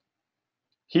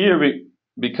 Here,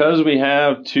 because we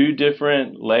have two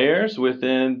different layers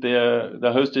within the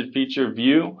hosted feature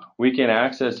view, we can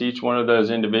access each one of those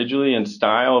individually and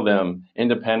style them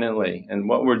independently. And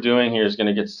what we're doing here is going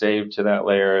to get saved to that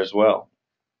layer as well.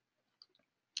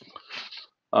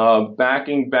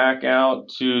 Backing back out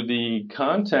to the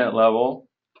content level,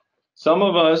 some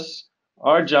of us,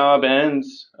 our job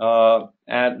ends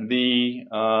at the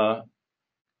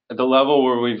level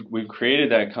where we've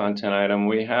created that content item.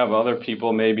 We have other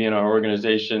people maybe in our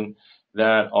organization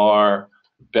that are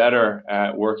better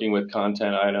at working with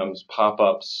content items,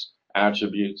 pop-ups,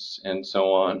 attributes, and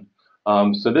so on.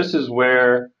 So this is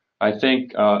where I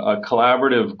think a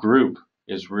collaborative group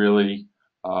is really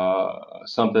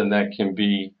something that can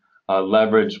be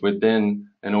leveraged within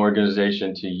an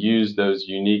organization to use those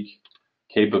unique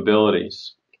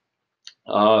capabilities.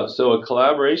 So a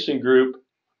collaboration group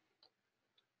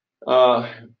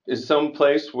is some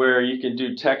place where you can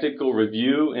do technical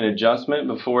review and adjustment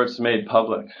before it's made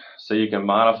public. So you can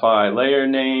modify layer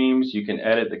names, you can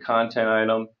edit the content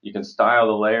item, you can style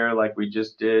the layer like we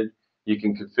just did, you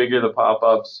can configure the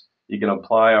pop-ups, you can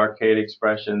apply arcade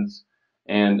expressions,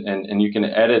 and you can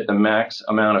edit the max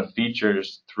amount of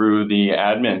features through the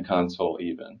admin console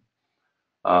even.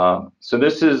 So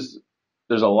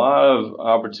there's a lot of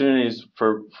opportunities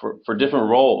for different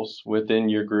roles within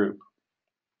your group.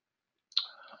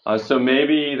 So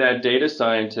maybe that data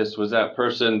scientist was that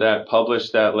person that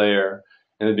published that layer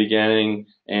in the beginning,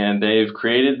 and they've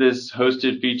created this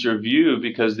hosted feature view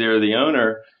because they're the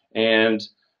owner, and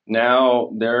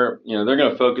now they're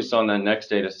going to focus on that next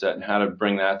data set and how to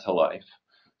bring that to life.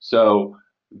 So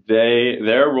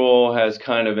their role has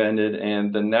kind of ended,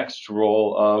 and the next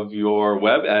role of your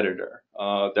web editor,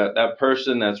 that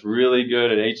person that's really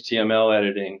good at HTML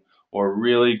editing or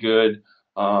really good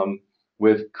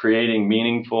with creating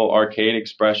meaningful arcade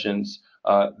expressions,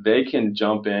 they can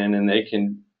jump in and they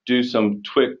can do some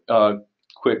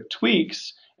quick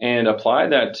tweaks and apply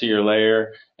that to your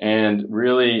layer and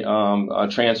really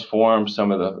transform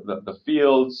some of the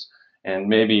fields and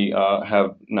maybe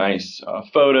have nice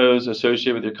photos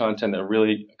associated with your content that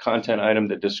really content item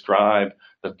that describe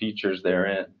the features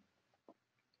therein.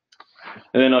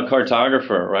 And then a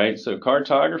cartographer, right? So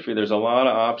cartography, there's a lot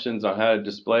of options on how to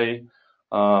display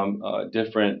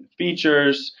different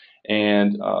features,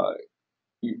 and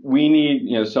we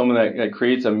need someone that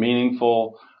creates a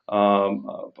meaningful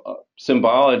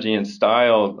symbology and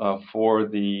style for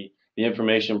the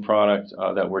information product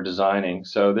that we're designing.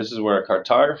 So this is where a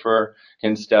cartographer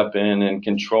can step in and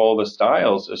control the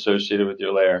styles associated with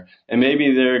your layer, and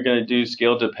maybe they're going to do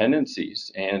scale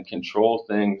dependencies and control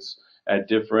things at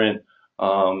different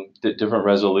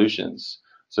resolutions.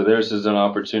 So this is an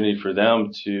opportunity for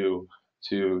them to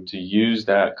use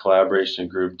that collaboration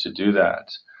group to do that.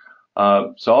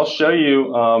 So I'll show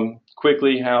you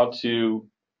quickly how to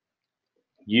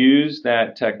use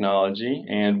that technology,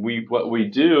 and what we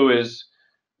do is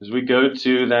we go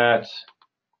to that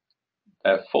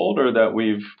folder that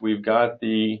we've got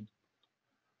the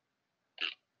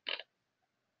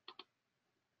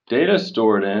data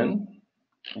stored in.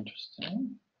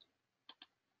 Interesting.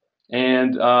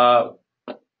 And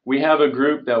we have a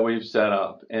group that we've set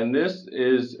up, and this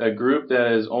is a group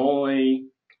that is only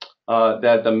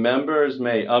that the members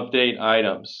may update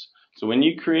items. So when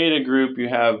you create a group, you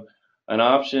have an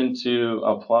option to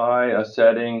apply a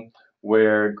setting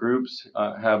where groups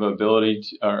have ability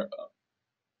to, or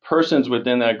persons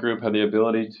within that group have the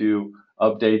ability to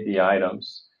update the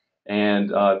items.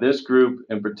 And this group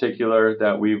in particular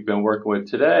that we've been working with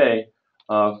today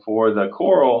for the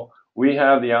coral, we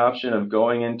have the option of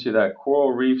going into that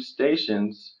coral reef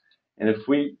stations, and if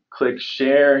we click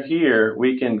share here,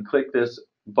 we can click this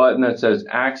button that says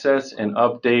access and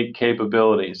update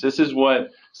capabilities. This is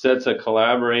what sets a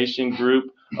collaboration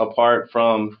group apart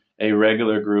from a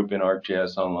regular group in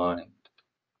ArcGIS Online.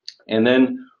 And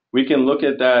then we can look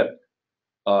at that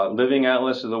Living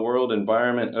Atlas of the World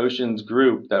Environment Oceans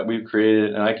group that we've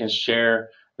created, and I can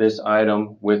share this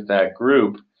item with that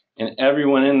group. And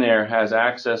everyone in there has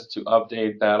access to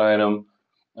update that item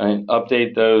and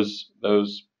update those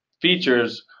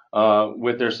features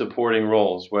with their supporting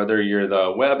roles, whether you're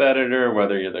the web editor,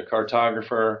 whether you're the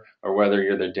cartographer, or whether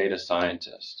you're the data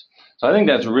scientist. So I think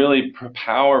that's really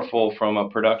powerful from a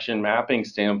production mapping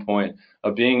standpoint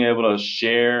of being able to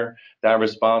share that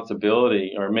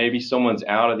responsibility, or maybe someone's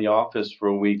out of the office for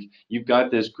a week. You've got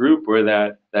this group where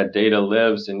that data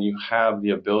lives, and you have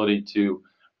the ability to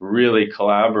really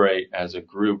collaborate as a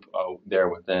group there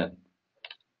within.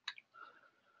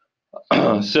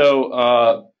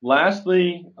 So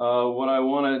lastly, what I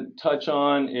want to touch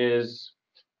on is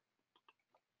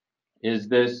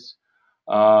this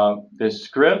this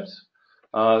script.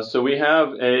 So we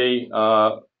have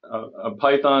a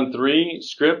Python 3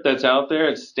 script that's out there.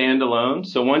 It's standalone.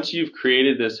 So once you've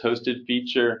created this hosted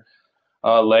feature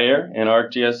layer in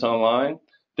ArcGIS Online,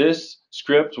 this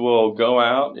script will go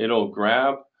out. It'll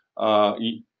grab.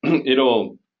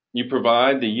 You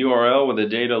provide the URL where the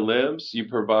data lives. You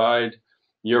provide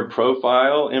your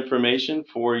profile information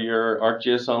for your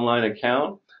ArcGIS Online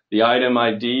account, the item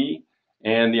ID,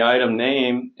 and the item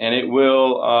name, and it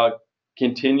will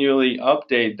continually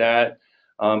update that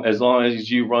as long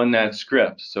as you run that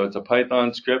script. So it's a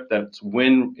Python script that's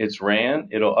when it's ran,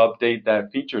 it'll update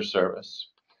that feature service.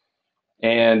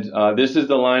 And this is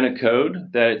the line of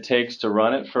code that it takes to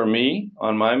run it for me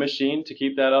on my machine to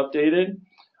keep that updated.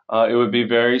 It would be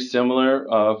very similar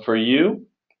for you.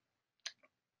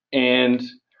 And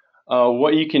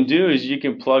what you can do is you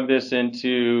can plug this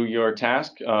into your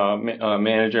task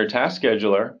manager, task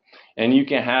scheduler, and you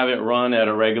can have it run at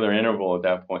a regular interval at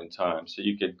that point in time. So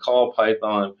you could call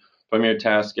Python from your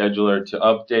task scheduler to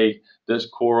update this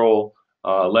Coral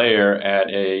layer at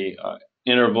a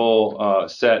interval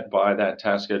set by that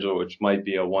task scheduler, which might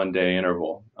be a one-day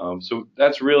interval. So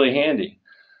that's really handy.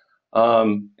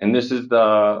 And this is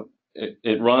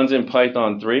it runs in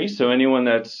Python 3, so anyone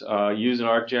that's using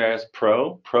ArcGIS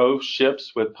Pro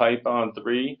ships with Python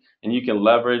 3, and you can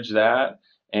leverage that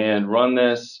and run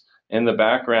this in the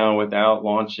background without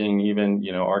launching even,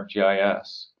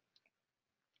 ArcGIS.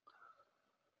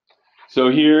 So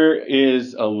here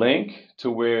is a link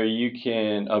to where you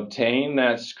can obtain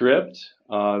that script.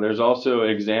 There's also an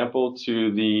example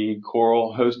to the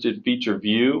Coral hosted feature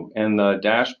view and the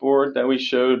dashboard that we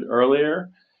showed earlier.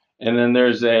 And then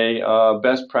there's a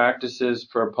best practices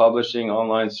for publishing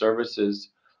online services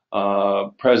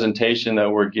presentation that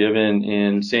we're given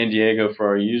in San Diego for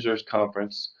our users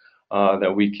conference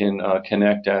that we can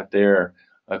connect at there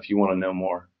if you want to know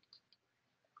more.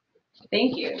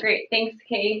 Thank you. Great. Thanks,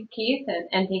 Keith,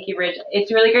 and thank you, Rich.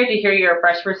 It's really great to hear your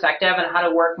fresh perspective on how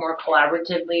to work more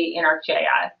collaboratively in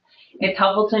ArcGIS. It's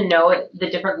helpful to know the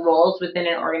different roles within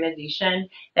an organization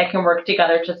that can work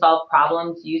together to solve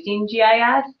problems using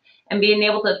GIS, and being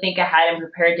able to think ahead and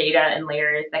prepare data and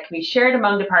layers that can be shared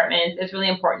among departments is really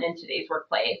important in today's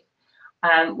workplace.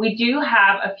 We do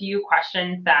have a few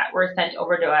questions that were sent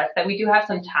over to us that we do have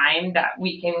some time that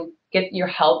we can get your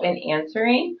help in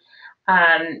answering.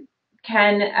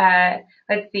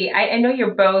 Let's see, I know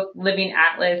you're both Living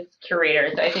Atlas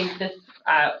curators. I think this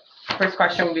first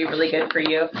question would be really good for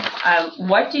you.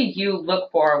 What do you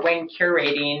look for when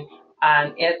curating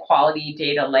a quality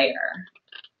data layer?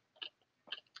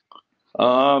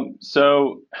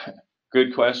 So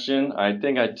good question. I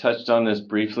think I touched on this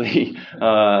briefly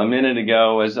a minute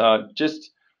ago, was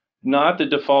just not the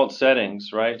default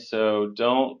settings, right? So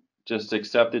don't just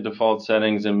accept the default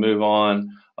settings and move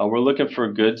on. We're looking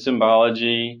for good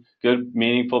symbology, good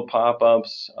meaningful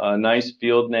pop-ups, nice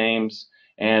field names,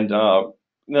 and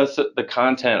the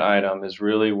content item is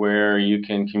really where you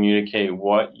can communicate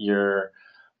what your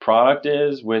product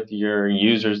is with your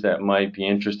users that might be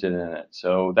interested in it.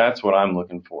 So that's what I'm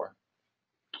looking for.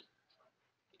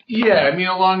 Yeah, I mean,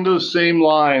 along those same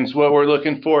lines, what we're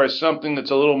looking for is something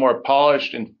that's a little more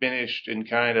polished and finished and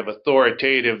kind of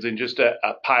authoritative than just a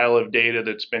pile of data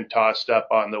that's been tossed up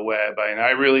on the web.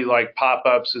 I really like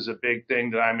pop-ups is a big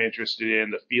thing that I'm interested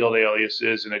in. The field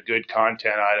aliases and a good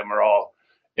content item are all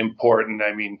important.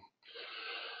 I mean,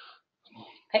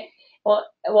 well,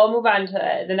 we'll move on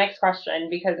to the next question,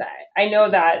 because I know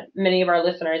that many of our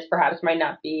listeners perhaps might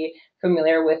not be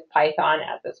familiar with Python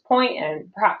at this point,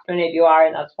 and perhaps many of you are,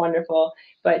 and that's wonderful.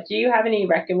 But do you have any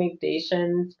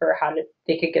recommendations for how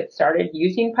they could get started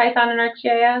using Python in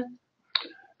ArcGIS?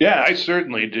 Yeah, I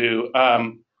certainly do.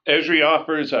 Esri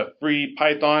offers a free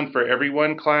Python for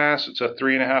Everyone class. It's a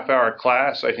 3.5-hour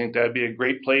class. I think that'd be a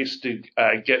great place to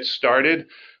get started.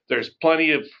 There's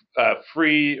plenty of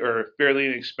free or fairly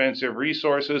inexpensive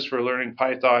resources for learning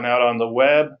Python out on the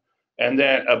web. And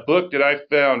then a book that I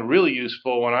found really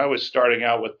useful when I was starting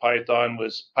out with Python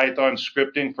was Python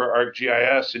Scripting for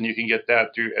ArcGIS, and you can get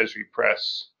that through Esri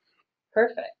Press.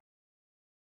 Perfect.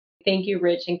 Thank you,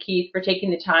 Rich and Keith, for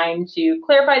taking the time to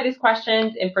clarify these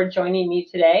questions and for joining me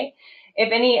today.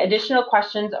 If any additional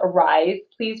questions arise,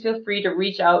 please feel free to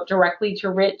reach out directly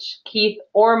to Rich, Keith,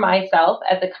 or myself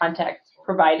at the contacts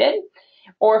provided.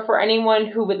 Or for anyone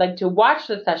who would like to watch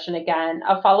the session again,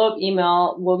 a follow-up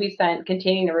email will be sent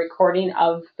containing a recording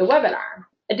of the webinar.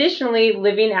 Additionally,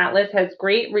 Living Atlas has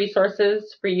great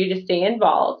resources for you to stay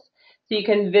involved. So you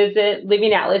can visit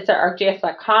Living Atlas at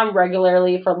arcgis.com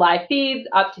regularly for live feeds,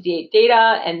 up-to-date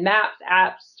data, and maps,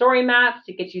 apps, story maps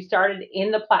to get you started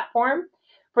in the platform.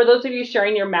 For those of you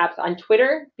sharing your maps on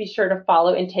Twitter, be sure to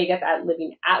follow and tag us at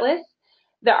Living Atlas.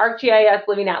 The ArcGIS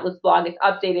Living Atlas blog is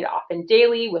updated often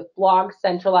daily with blogs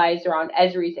centralized around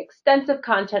Esri's extensive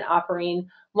content offering,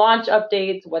 launch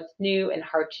updates, what's new, and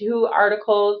how-to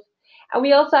articles. And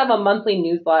we also have a monthly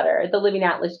newsletter, the Living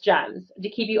Atlas Gems, to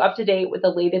keep you up to date with the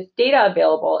latest data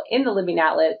available in the Living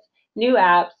Atlas, new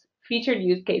apps, featured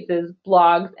use cases,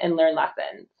 blogs, and learn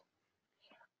lessons.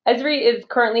 Esri is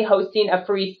currently hosting a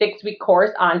free 6-week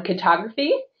course on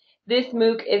cartography. This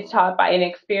MOOC is taught by an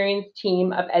experienced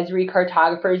team of Esri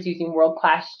cartographers using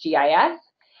world-class GIS,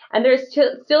 and there's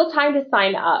still time to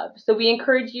sign up. So we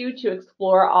encourage you to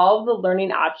explore all of the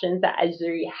learning options that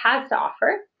Esri has to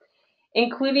offer,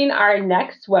 including our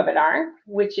next webinar,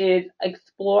 which is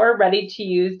Explore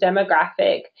Ready-to-Use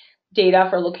Demographic Data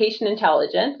for Location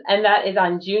Intelligence, and that is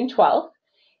on June 12th.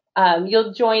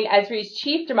 You'll join Esri's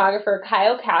Chief Demographer,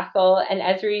 Kyle Castle, and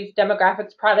Esri's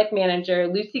Demographics Product Manager,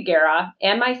 Lucy Guerra,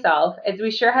 and myself, as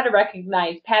we share how to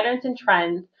recognize patterns and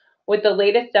trends with the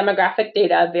latest demographic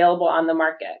data available on the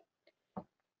market.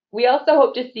 We also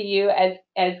hope to see you,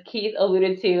 as Keith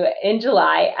alluded to, in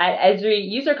July at Esri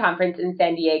User Conference in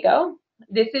San Diego.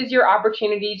 This is your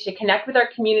opportunity to connect with our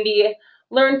community,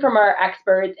 learn from our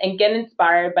experts, and get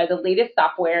inspired by the latest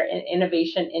software and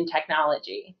innovation in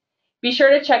technology. Be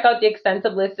sure to check out the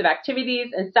extensive list of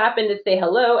activities and stop in to say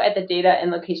hello at the Data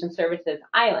and Location Services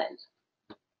Island.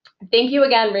 Thank you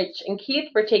again, Rich and Keith,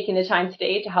 for taking the time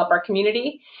today to help our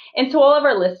community. And to all of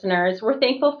our listeners, we're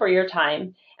thankful for your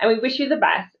time, and we wish you the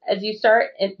best as you start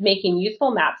making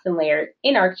useful maps and layers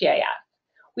in ArcGIS.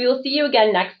 We will see you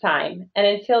again next time, and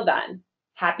until then,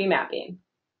 happy mapping.